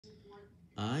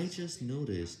I just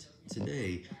noticed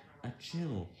today a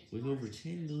channel with over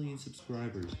 10 million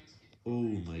subscribers. Oh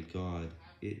my god,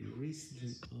 it recently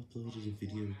uploaded a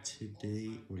video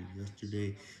today or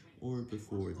yesterday or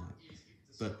before that,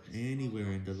 but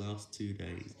anywhere in the last 2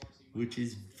 days, which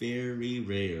is very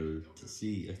rare to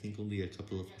see. I think only a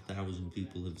couple of thousand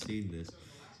people have seen this,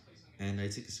 and I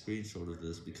took a screenshot of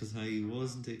this because I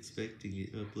wasn't expecting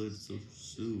it uploaded so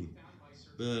soon,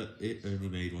 but it only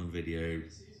made one video.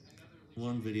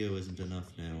 One video isn't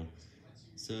enough now.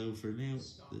 So for now,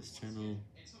 this channel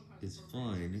is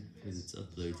fine with its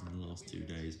uploads in the last 2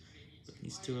 days, but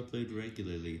needs to upload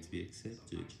regularly to be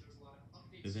accepted,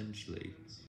 eventually.